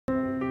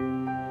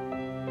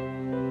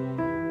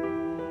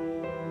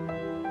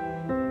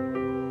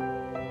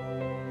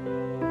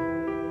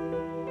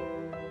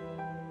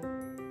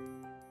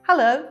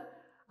Hello,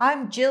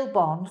 I'm Jill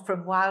Bond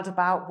from Wild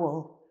About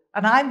Wool,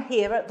 and I'm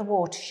here at the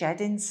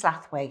Watershed in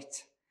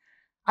Slathwaite.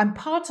 I'm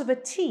part of a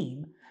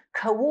team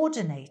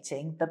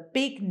coordinating the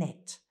Big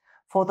Knit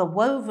for the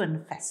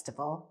Woven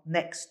Festival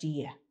next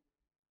year.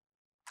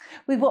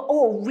 We were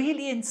all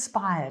really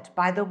inspired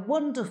by the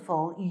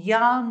wonderful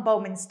yarn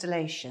bomb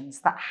installations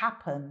that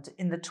happened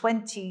in the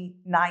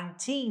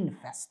 2019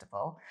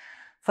 festival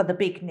for the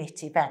Big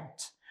Knit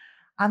event.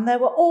 And there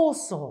were all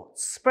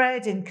sorts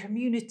spread in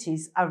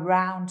communities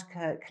around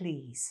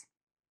Kirklees.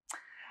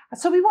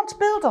 So we want to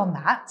build on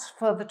that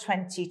for the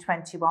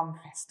 2021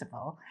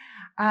 festival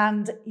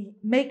and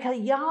make a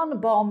yarn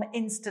bomb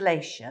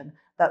installation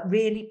that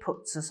really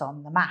puts us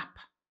on the map.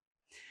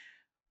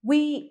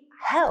 We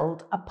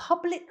held a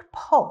public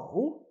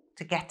poll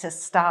to get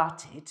us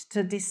started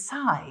to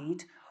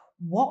decide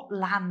what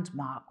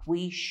landmark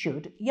we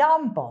should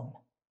yarn bomb.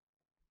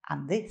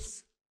 And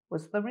this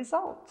was the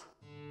result.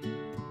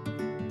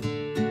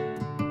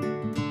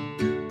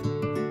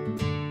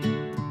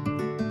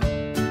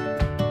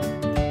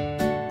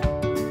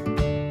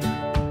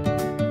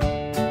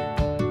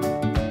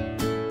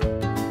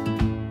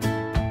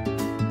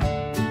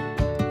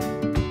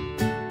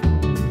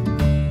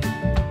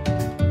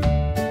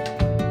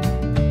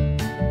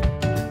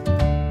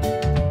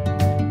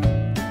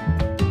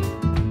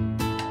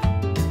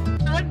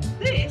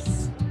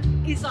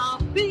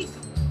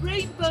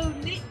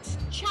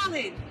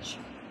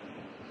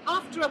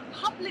 After a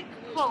public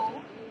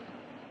poll,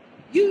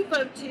 you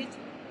voted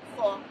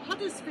for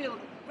Huddersfield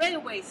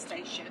Railway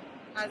Station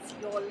as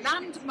your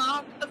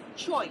landmark of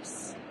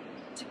choice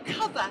to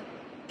cover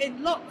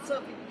in lots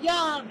of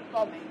yarn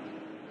bombing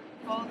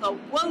for the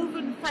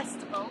Woven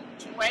Festival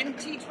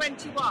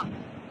 2021.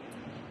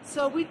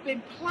 So we've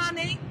been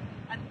planning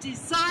and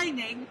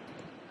designing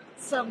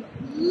some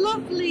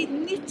lovely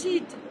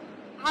knitted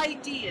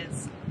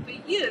ideas for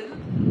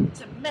you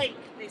to make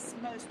this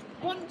most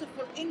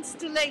wonderful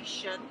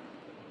installation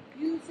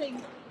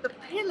using the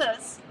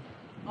pillars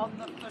on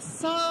the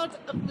facade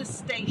of the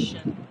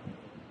station.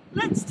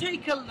 Let's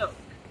take a look.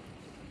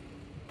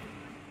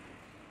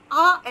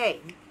 Our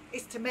aim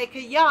is to make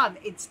a yarn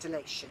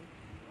installation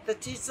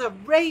that is a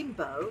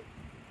rainbow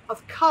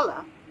of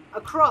colour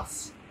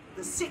across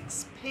the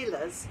 6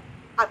 pillars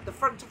at the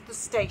front of the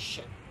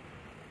station.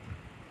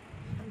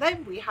 And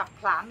then we have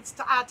plans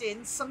to add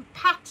in some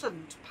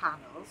patterned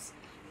panels,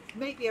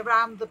 maybe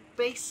around the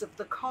base of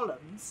the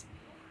columns,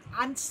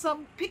 and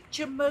some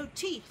picture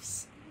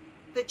motifs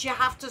that you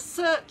have to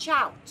search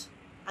out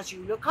as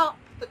you look up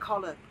the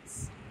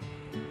columns.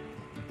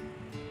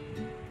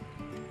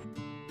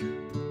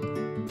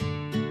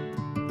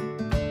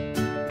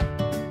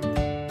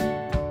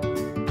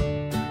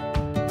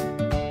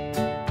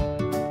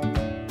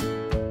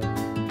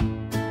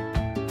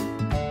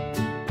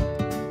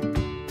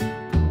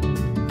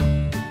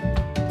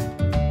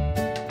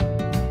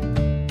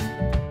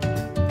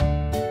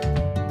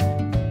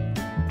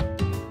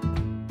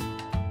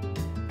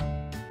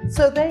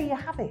 So there you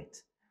have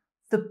it,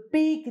 the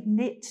Big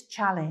Knit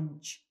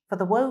Challenge for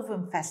the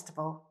Woven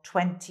Festival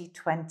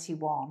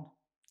 2021.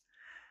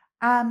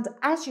 And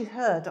as you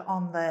heard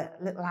on the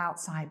little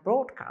outside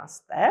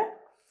broadcast there,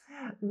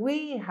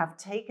 we have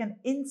taken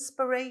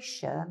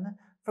inspiration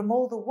from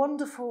all the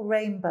wonderful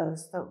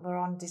rainbows that were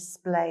on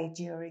display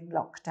during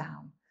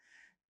lockdown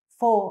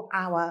for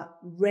our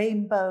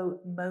rainbow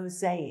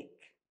mosaic.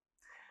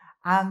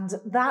 And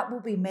that will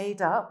be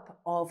made up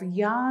of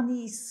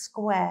yarny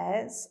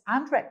squares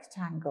and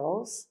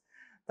rectangles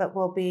that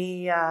will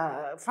be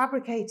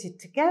fabricated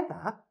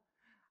together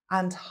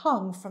and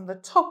hung from the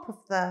top of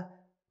the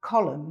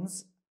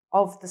columns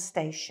of the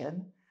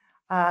station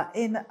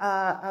in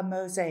a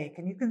mosaic.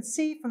 And you can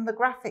see from the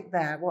graphic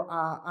there what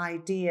our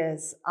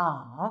ideas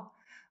are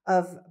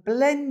of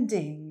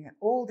blending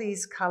all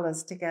these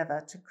colours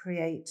together to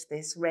create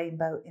this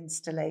rainbow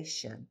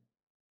installation.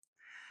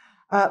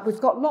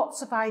 We've got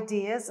lots of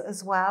ideas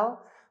as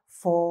well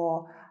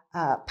for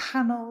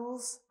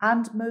panels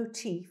and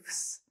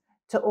motifs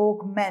to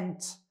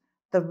augment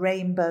the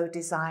rainbow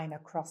design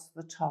across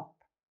the top.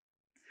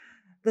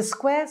 The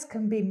squares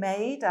can be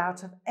made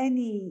out of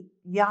any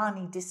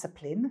yarny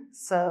discipline,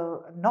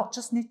 so not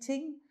just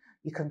knitting.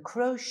 You can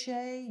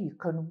crochet, you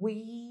can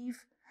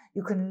weave,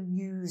 you can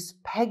use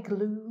peg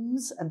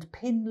looms and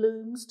pin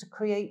looms to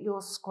create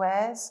your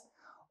squares,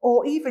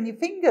 or even your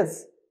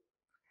fingers.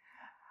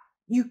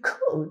 You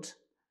could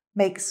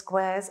make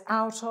squares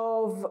out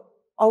of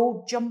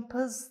old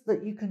jumpers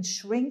that you can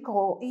shrink,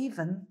 or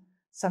even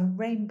some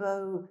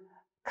rainbow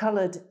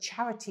coloured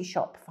charity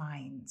shop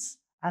finds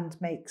and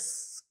make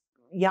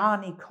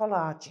yarny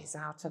collages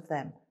out of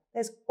them.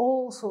 There's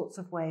all sorts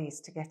of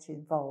ways to get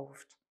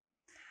involved.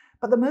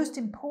 But the most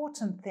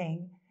important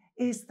thing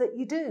is that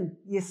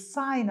you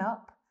sign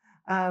up.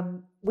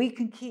 We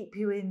can keep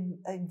you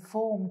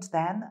informed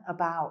then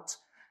about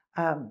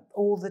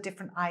all the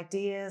different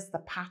ideas, the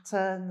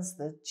patterns,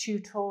 the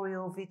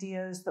tutorial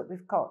videos that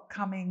we've got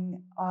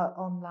coming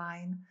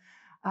online.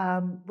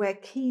 We're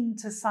keen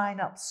to sign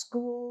up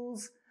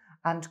schools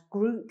and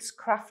groups,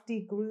 crafty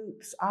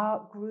groups,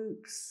 art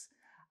groups,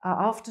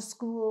 after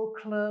school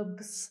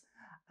clubs,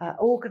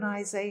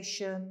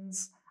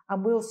 organisations,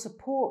 and we'll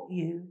support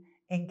you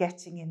in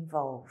getting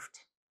involved.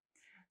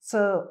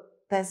 So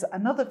there's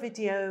another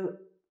video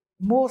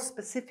more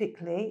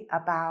specifically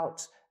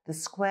about the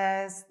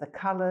squares, the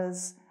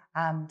colours,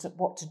 and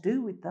what to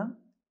do with them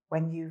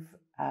when you've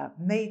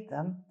made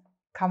them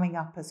coming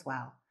up as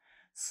well.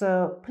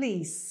 So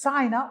please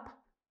sign up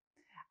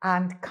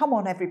and come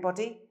on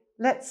everybody,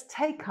 let's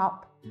take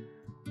up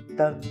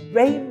the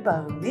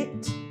Rainbow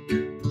Knit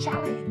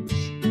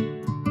Challenge.